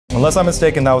Unless I'm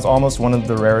mistaken, that was almost one of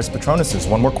the rarest Patronuses.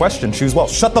 One more question. Choose well.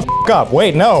 Shut the f up.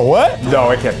 Wait, no, what? No,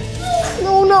 I can't.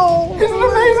 No, no. Is it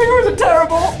amazing or is it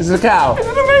terrible? This is a cow. Is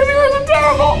it amazing or is it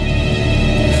terrible?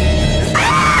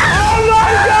 Oh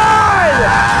my God!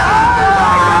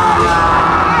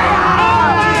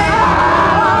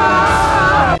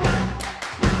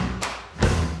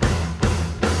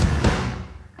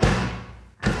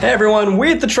 Hey everyone,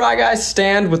 we at the Try Guys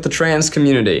stand with the trans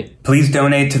community. Please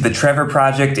donate to the Trevor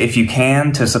Project if you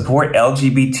can to support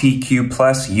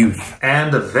LGBTQ+ youth.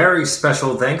 And a very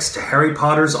special thanks to Harry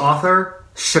Potter's author,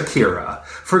 Shakira,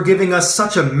 for giving us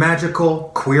such a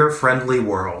magical, queer-friendly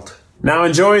world. Now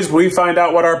enjoy as we find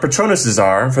out what our Patronuses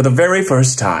are for the very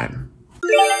first time.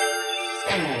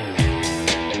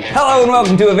 Hello and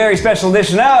welcome to a very special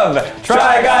edition of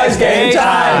Try Guys Game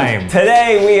Time.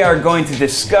 Today we are going to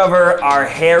discover our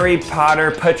Harry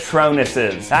Potter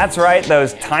Patronuses. That's right,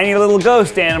 those tiny little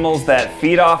ghost animals that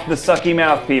feed off the sucky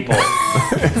mouth people.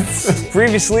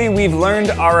 Previously we've learned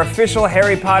our official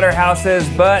Harry Potter houses,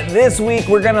 but this week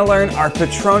we're gonna learn our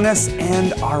Patronus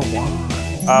and our wand.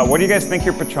 What do you guys think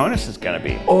your Patronus is gonna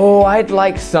be? Oh, I'd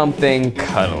like something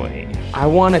cuddly. I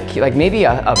want to, like maybe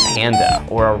a panda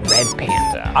or a red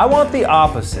panda. I want the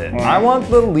opposite. I want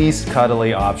the least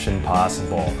cuddly option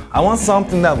possible. I want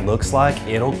something that looks like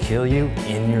it'll kill you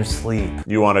in your sleep.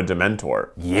 You want a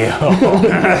Dementor?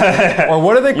 Yeah. Or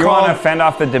what do they You call want to fend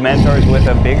off the Dementors with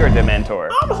a bigger Dementor.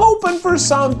 I'm hoping for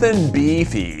something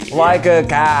beefy. Like a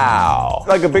cow.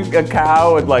 Like a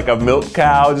cow with like a milk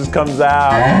cow just comes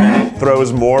out and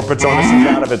throws more Patronuses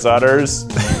out of its udders.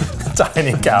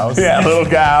 tiny cows? Yeah, little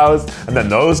cows. And then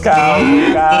those cows,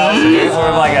 little cows. Sort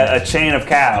of like a chain of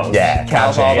cows. Yeah,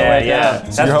 cows all the way down.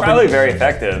 That's probably very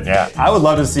effective. Yeah. I would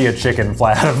love to see a chicken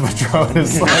fly out of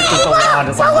Patronus. Like just a wand.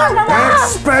 It's like,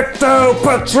 Expecto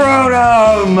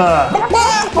Patronum!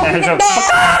 And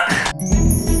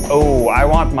oh, I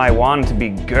want my wand to be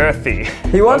girthy.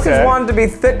 He wants his wand to be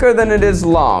thicker than it is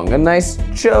long. A nice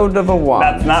chode of a wand.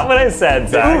 That's not what I said,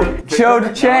 Zach.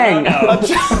 Chode Chang. No.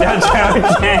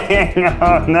 Chode Chang.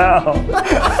 Oh no.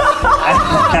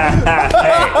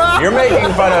 Hey, you're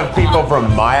making fun of people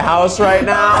from my house right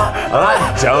now, and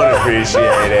I don't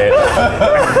appreciate it.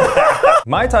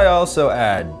 Might I also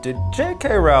add, did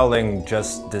J.K. Rowling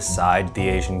just decide the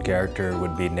Asian character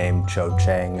would be named Cho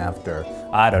Chang after,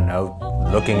 I don't know,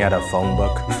 looking at a phone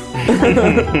book?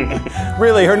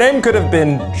 Really, her name could have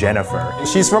been Jennifer.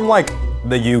 She's from like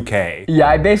the UK. Yeah,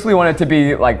 I basically want it to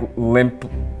be like limp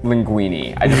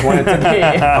linguini. I just want it to be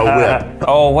A whip.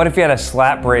 Oh, what if you had a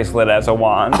slap bracelet as a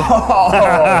wand? Oh,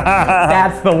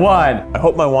 that's the one. I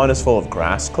hope my wand is full of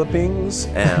grass clippings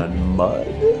and mud.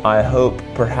 I hope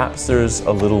perhaps there's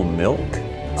a little milk.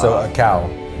 So a cow.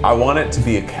 I want it to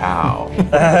be a cow.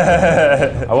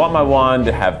 I want my wand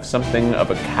to have something of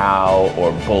a cow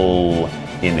or bull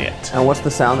in it. And what's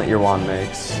the sound that your wand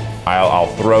makes? I'll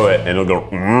throw it and it'll go.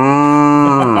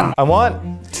 Mm. I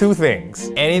want two things.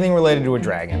 Anything related to a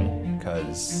dragon,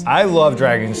 because I love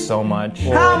dragons so much.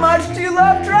 How much do you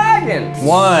love dragons?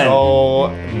 One. So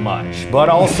much. But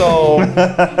also...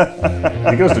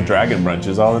 He goes to dragon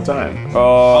brunches all the time.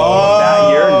 Oh,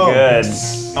 now you're good.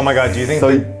 Oh my god, do you think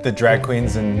the drag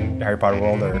queens in Harry Potter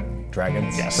world are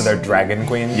dragons? Yes. So they're dragon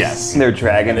queens? Yes. They're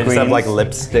dragon They queens. just have like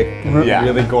lipstick,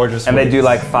 really gorgeous and they do wigs.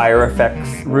 like fire effects.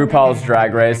 RuPaul's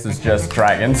Drag Race is just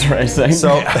dragons racing. So,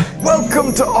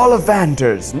 welcome to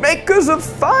Ollivanders, makers of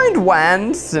fine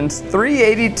wands since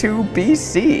 382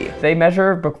 BC. They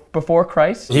measure before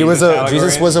Christ?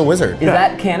 Jesus was a wizard. Is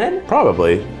that canon?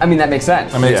 Probably. I mean, that makes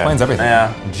sense. I mean, it explains everything.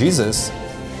 Yeah. Jesus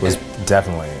was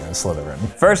definitely a Slytherin.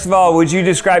 First of all, would you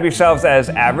describe yourselves as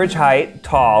average height,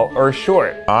 tall, or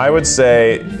short? I would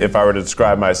say, if I were to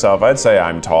describe myself, I'd say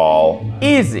I'm tall.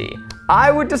 Easy.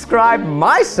 I would describe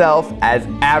myself as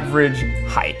average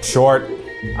height. Short.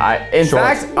 In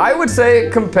fact, I would say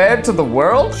compared to the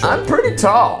world, I'm pretty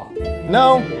tall.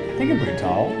 No. I think I'm pretty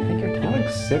tall. I think you're tall. Like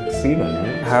 6 even,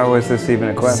 right? How is this even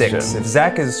a question? 6. If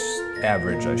Zach is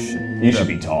average, I should. You should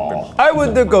be tall. I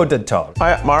would go to tall.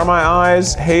 Are my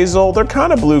eyes hazel? They're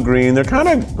kind of blue-green. They're kind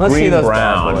of Let's see those bad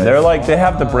green-brown. boys. They're like, they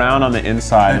have the brown on the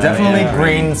inside. and Definitely then-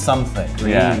 green something.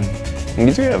 Yeah. You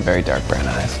do have very dark brown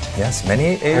eyes. Yes,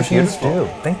 many Asians do.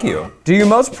 Thank you. Do you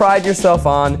most pride yourself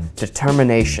on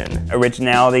determination?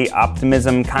 Originality,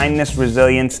 optimism, kindness,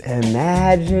 resilience,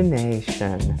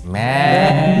 Imagination.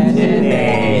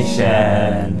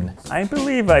 Imagination. I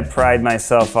believe I pride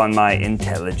myself on my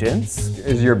intelligence.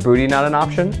 Is your booty not an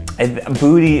option?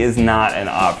 Booty is not an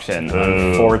option,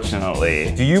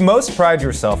 unfortunately. Do you most pride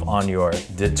yourself on your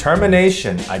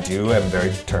determination? I do, am very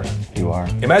determined. You are.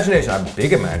 Imagination, I have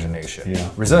big imagination. Yeah.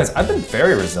 Resilience, I've been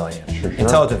very resilient. Sure.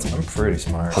 Intelligence, I'm pretty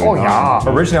smart. Oh yeah.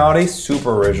 Originality,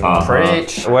 super original.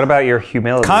 Preach. What about your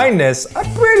humility? Kindness, I'm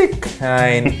pretty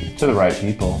kind. To the right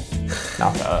people.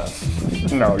 Not to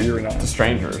us. No, you're not. To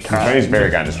strangers. He's very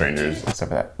kind to strangers. Except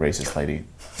for that racist lady.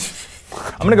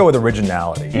 I'm gonna go with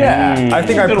originality. Yeah. I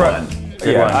think I pride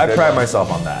one.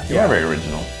 myself on that. You are very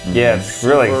original. Yeah, it's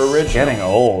really original. getting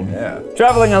old. Yeah.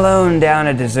 Traveling alone down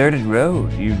a deserted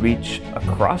road, you reach a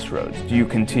crossroads. Do you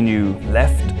continue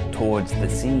left towards the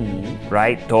sea,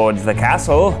 right towards the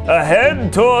castle,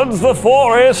 ahead towards the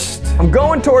forest? I'm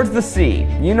going towards the sea.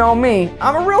 You know me,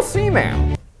 I'm a real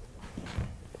seaman.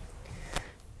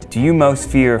 Do you most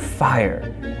fear fire,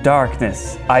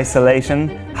 darkness, isolation,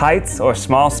 heights, or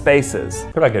small spaces?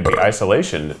 I feel like it'd be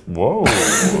isolation. Whoa.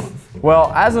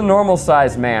 Well, as a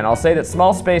normal-sized man, I'll say that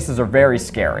small spaces are very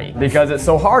scary because it's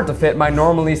so hard to fit my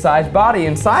normally sized body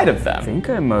inside of I them. think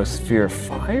I most fear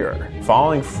fire.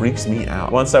 Falling freaks me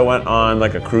out. Once I went on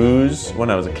like a cruise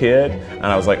when I was a kid, and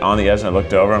I was like on the edge and I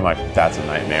looked over, I'm like, that's a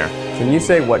nightmare. Can you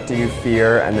say what do you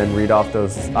fear and then read off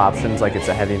those options like it's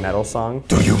a heavy metal song?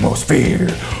 Do you most fear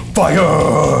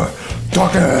fire,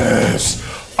 darkness,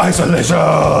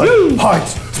 isolation,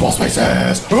 heights, small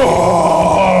spaces,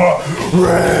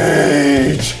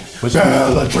 rage,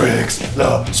 Bellatrix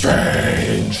the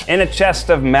Strange. In a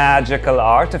chest of magical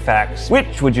artifacts,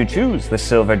 which would you choose? The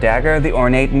silver dagger, the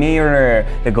ornate mirror,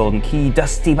 the golden key,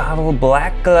 dusty bottle,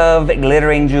 black glove,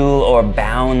 glittering jewel, or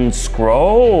bound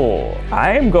scroll?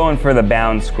 I am going for the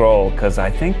bound scroll because I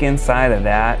think inside of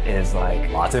that is like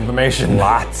Lots of information.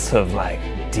 lots of like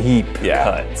deep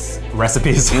cuts.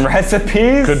 Recipes.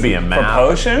 Recipes? Could be a map. For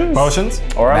potions? Potions.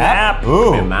 Or a map?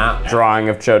 Ooh. A map. Drawing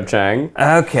of Cho Chang.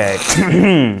 Okay.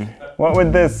 What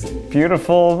would this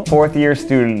beautiful fourth-year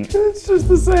student? It's just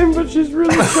the same, but she's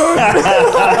really short. Her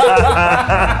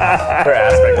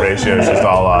aspect ratio is just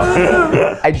all off.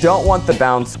 I don't want the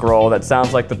bound scroll. That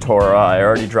sounds like the Torah. I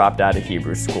already dropped out of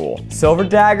Hebrew school. Silver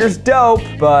dagger's dope,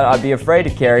 but I'd be afraid to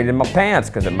carry it in my pants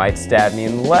because it might stab me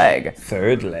in the leg.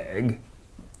 Third leg.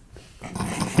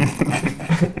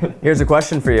 Here's a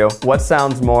question for you. What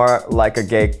sounds more like a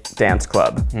gay dance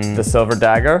club? The silver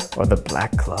dagger or the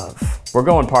black glove? We're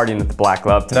going partying at the black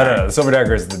glove tonight. No, the Silver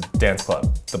Dagger is the dance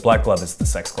club. The Black Glove is the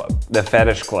sex club. The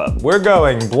fetish club. We're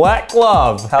going Black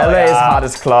Glove. LA's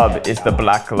hottest club is the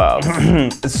black glove.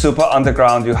 It's super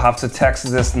underground. You have to text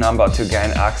this number to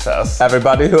gain access.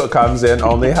 Everybody who comes in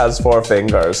only has 4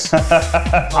 fingers.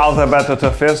 All the better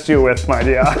to fist you with, my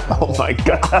dear. Oh my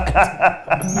god.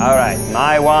 All right,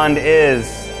 my wand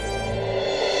is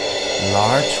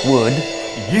larch wood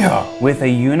Yeah. with a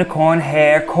unicorn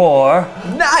hair core,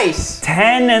 Nice!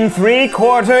 10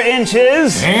 3/4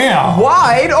 inches, Damn.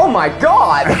 Wide? Oh my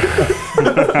god!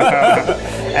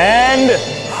 and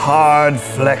hard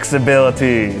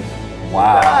flexibility.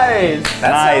 Wow. Nice!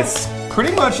 Nice.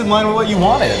 Pretty much in line with what you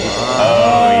wanted.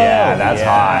 Oh yeah, that's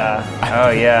hot. Oh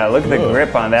yeah, look at the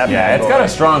grip on that. Yeah, bad it's boy. got a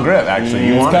strong grip actually.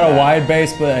 You It's want got a that. wide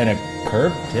base but and a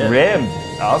curved tip. ribbed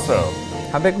also.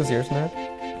 How big was yours, Ned?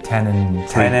 10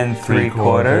 and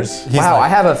 3/4. Wow, I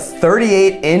have a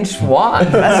 38-inch wand.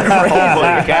 That's crazy.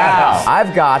 Holy cow.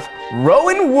 I've got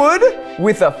rowan wood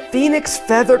with a phoenix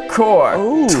feather core,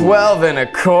 12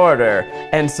 1/4,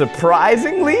 and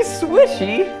surprisingly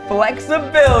swishy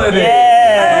flexibility.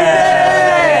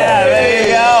 Yeah, there you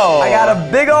go. I got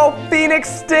a big old phoenix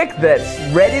stick that's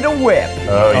ready to whip.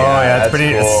 Oh yeah, it's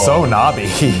pretty. cool. It's so knobby.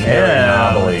 Very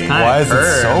knobbly. Why is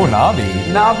it so knobby?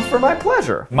 Knob for my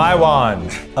pleasure. My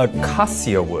wand,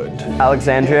 acacia wood.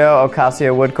 Alexandria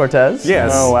Ocasio Wood Cortez.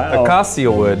 Yes. Oh, wow. Acacia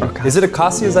wood. Is it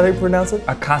acacia? Is that how you pronounce it?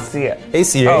 Acacia.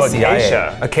 A-C-A-C-I-A. Oh,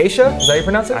 acacia. Acacia? Is that how you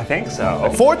pronounce it? I think so.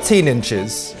 14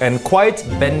 inches and quite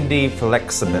bendy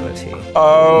flexibility.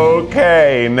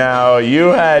 Okay, now you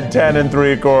had 10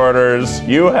 3/4,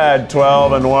 you had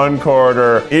 12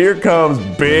 1/4. Here comes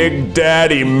Big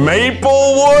Daddy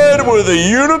Maplewood with a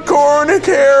unicorn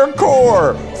hair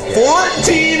core,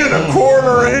 14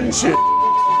 1/4 inches.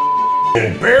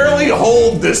 Can barely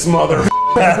hold this mother.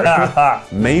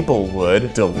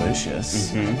 Maplewood,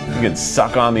 delicious. You can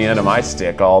suck on the end of my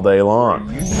stick all day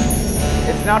long.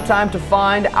 It's now time to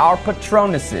find our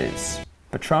Patronuses.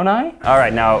 Patroni? All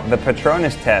right, now the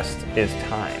Patronus test is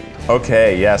timed.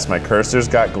 Okay, yes, my cursor's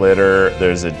got glitter.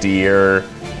 There's a deer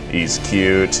He's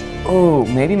cute. Oh,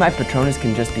 maybe my Patronus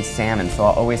can just be salmon, so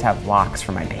I'll always have locks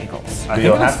for my bagels.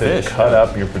 You'll have to cut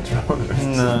up your Patronus.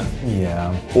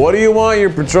 Yeah. What do you want your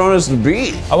Patronus to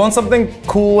be? I want something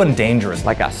cool and dangerous.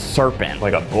 Like a serpent.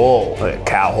 Like a bull. Like a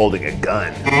cow holding a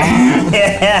gun.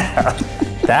 Yeah.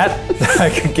 That I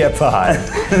could get behind.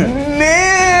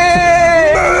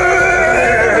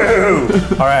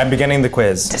 All right, I'm beginning the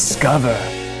quiz. Discover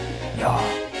your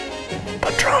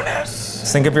Patronus.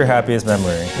 Think of your happiest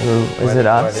memory. Ooh, is it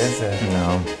us? What is it?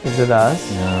 No. Is it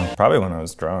us? No. Probably when I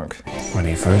was drunk. When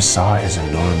he first saw his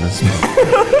enormous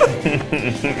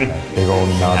Big old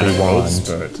knobby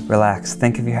wand. Relax.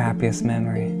 Think of your happiest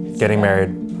memory. Getting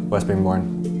married. Wes being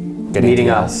born. Getting Meeting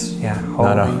together. us. Yeah.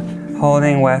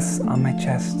 Holding Wes on my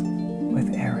chest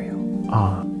with Ariel.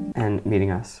 And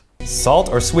meeting us. Salt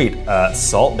or sweet?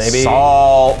 Salt, baby.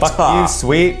 Salt. Fuck you,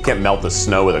 sweet. Can't melt the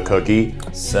snow with a cookie.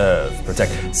 Serve,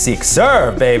 protect, seek,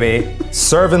 serve, baby.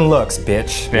 Serve and looks,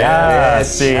 bitch. Yeah,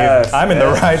 see, yes, I'm in the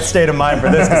right state of mind for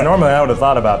this, because normally I would have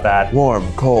thought about that.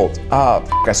 Warm, cold.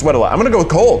 I sweat a lot. I'm gonna go with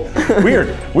cold.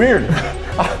 Weird.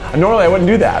 Normally I wouldn't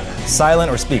do that. Silent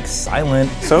or speak?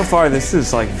 Silent. So far, this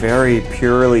is like very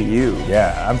purely you.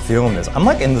 Yeah, I'm feeling this. I'm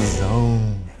like in the zone.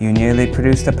 You nearly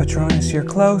produced a Patronus. You're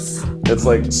close. It's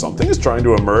like something is trying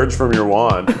to emerge from your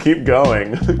wand. Keep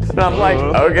going. And I'm like,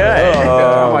 okay.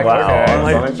 I'm like, okay.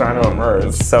 Something's trying to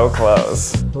emerge. So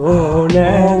close. Oh,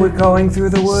 no. Oh, we're going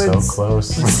through the woods. So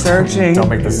close. We're searching. Don't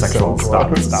make this sexual. Stop.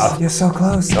 You're so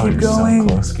close. Oh, Keep you're going.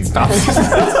 so close. Stop.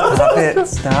 Stop it.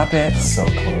 Stop it. So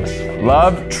close.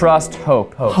 Love, trust,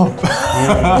 hope. Such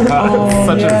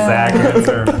a Zach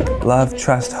answer. Love,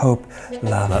 trust, hope,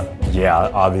 love. Yeah,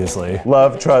 obviously.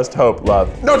 Love, trust, hope, love.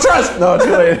 No trust! No,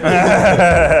 too late.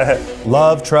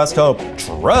 Love, trust, hope,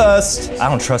 trust. I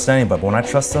don't trust anybody, but when I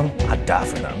trust them, I die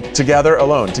for them. Together,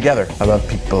 alone, together. I love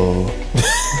people.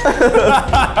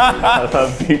 I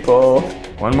love people.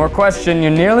 One more question, you're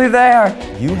nearly there.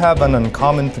 You have an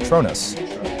uncommon Patronus.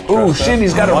 Ooh, shit,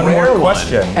 he's got a One rare more one.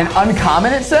 question. An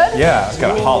uncommon, it said? Yeah. He's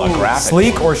got a holographic.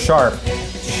 Sleek or sharp?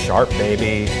 Sharp,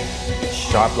 baby.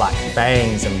 Sharp like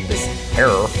fangs and this hair.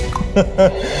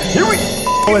 Here we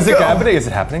go. Is it happening? Is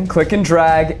it happening? Click and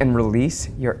drag and release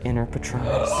your inner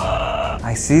Patronus.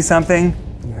 I see something.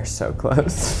 You're so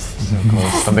close.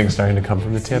 Something's starting to come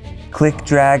from the tip. Click,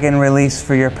 drag, and release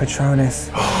for your Patronus.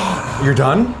 You're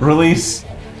done? Release.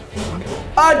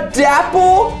 A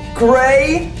dapple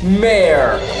gray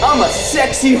mare. I'm a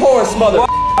sexy horse, mother. Yeah!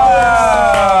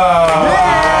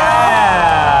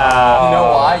 You know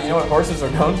why? You know what horses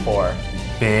are known for?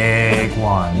 Big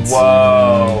ones.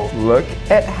 Whoa. Look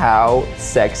at how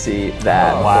sexy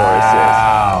that horse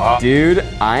is. Dude,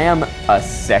 I am a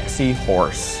sexy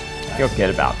horse. Feel good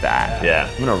about that. Yeah.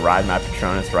 I'm gonna ride my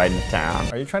Patronus right into town.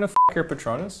 Are you trying to f your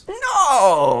Patronus?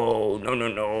 No.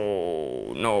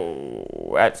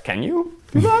 Can you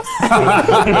do that?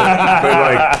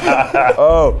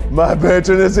 Oh, my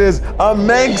Patronus is a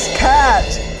Manx cat.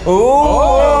 You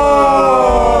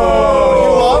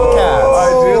love cats. I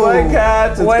do like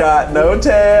cats. It's got no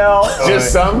tail.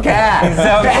 Just some cat.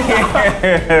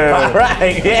 All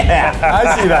right, yeah.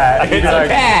 I see that. It's a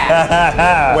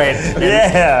cat. Wait.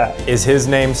 Yeah. Is his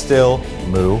name still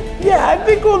Moo? Yeah, I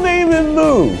think we'll name him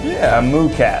Moo. Yeah. A moo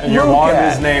cat. Your Moo wand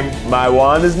cat. is named. My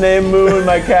wand is named Moo and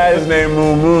my cat is named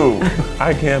Moo Moo.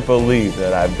 I can't believe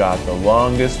that I've got the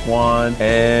longest wand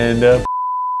and a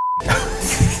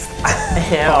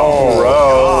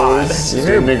gross. You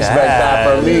didn't expect that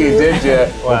from me, did you?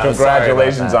 Well,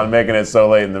 congratulations on making it so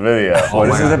late in the video.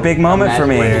 This is a big moment for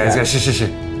me.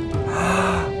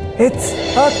 It's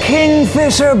a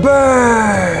kingfisher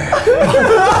bird.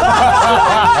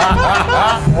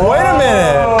 Wait a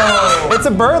minute. It's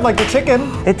a bird like the chicken.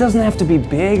 It doesn't have to be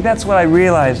big. That's what I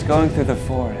realized going through the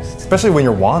forest. Especially when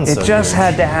your wand's It so just huge.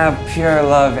 had to have pure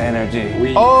love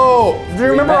energy. Oh, do you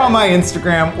remember on my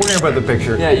Instagram? We're gonna put the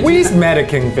picture. Yeah, we met a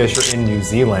kingfisher in New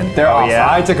Zealand. They're awesome. Yeah.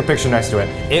 I took a picture next to it.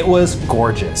 It was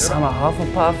gorgeous. I'm a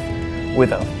Hufflepuff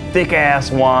with a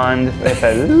thick-ass wand with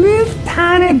a little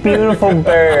tiny beautiful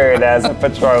bird as a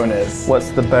Patronus. What's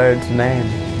the bird's name?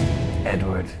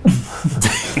 Edward.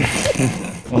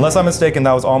 Unless I'm mistaken,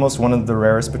 that was almost one of the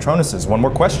rarest Patronuses. One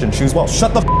more question, choose well.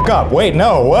 Shut the f up. Wait,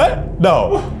 no, what?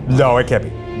 No, it can't be.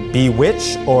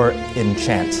 Bewitch or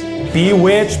enchant?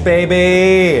 Bewitch,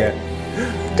 baby.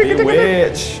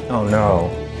 Bewitch. Oh no,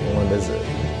 what is it?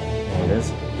 What is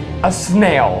it? A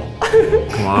snail.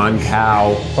 Come on,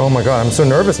 cow. Oh my god, I'm so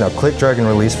nervous now. Click, drag, and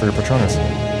release for your Patronus.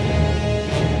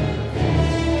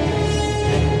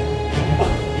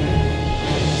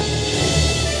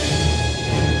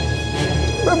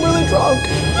 I'm really drunk.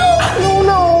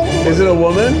 No. Is it a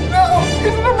woman? No.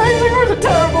 Is it amazing or is it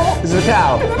terrible? Is it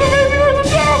how? Is it amazing or is it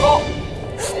terrible?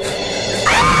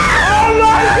 Oh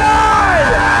my God!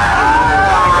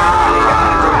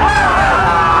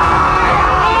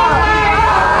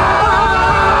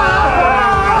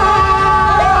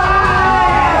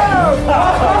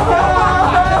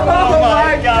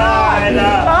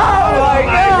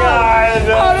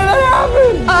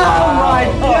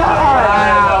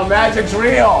 Magic's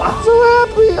real. I'm so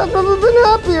happy. I've never been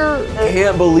happier. I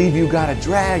can't believe you got a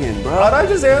dragon, bro. But I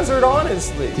just answered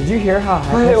honestly. Did you hear how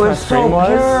happy it was? So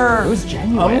pure. It was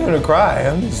genuine. I'm gonna cry.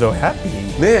 I'm so happy.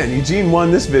 Man, Eugene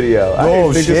won this video. I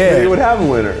didn't think this video would have a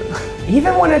winner.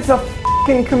 Even when it's a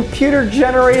fucking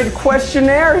computer-generated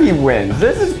questionnaire, he wins.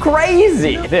 This is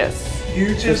crazy. This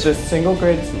is the single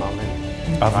greatest moment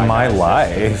of my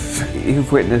life.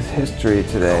 You've witnessed history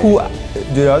today.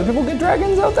 Do other people get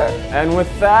dragons out there? And with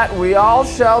that, we all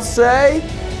shall say,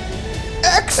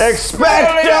 Expecto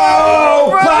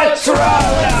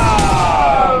Patronum!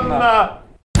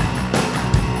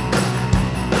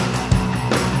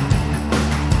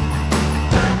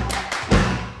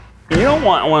 You don't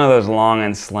want one of those long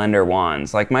and slender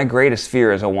wands. Like, my greatest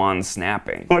fear is a wand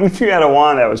snapping. What if you had a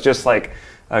wand that was just like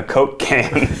a Coke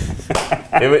can?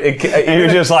 And you're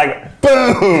just like,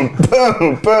 boom,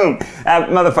 boom, boom. That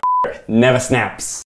motherfucker never snaps.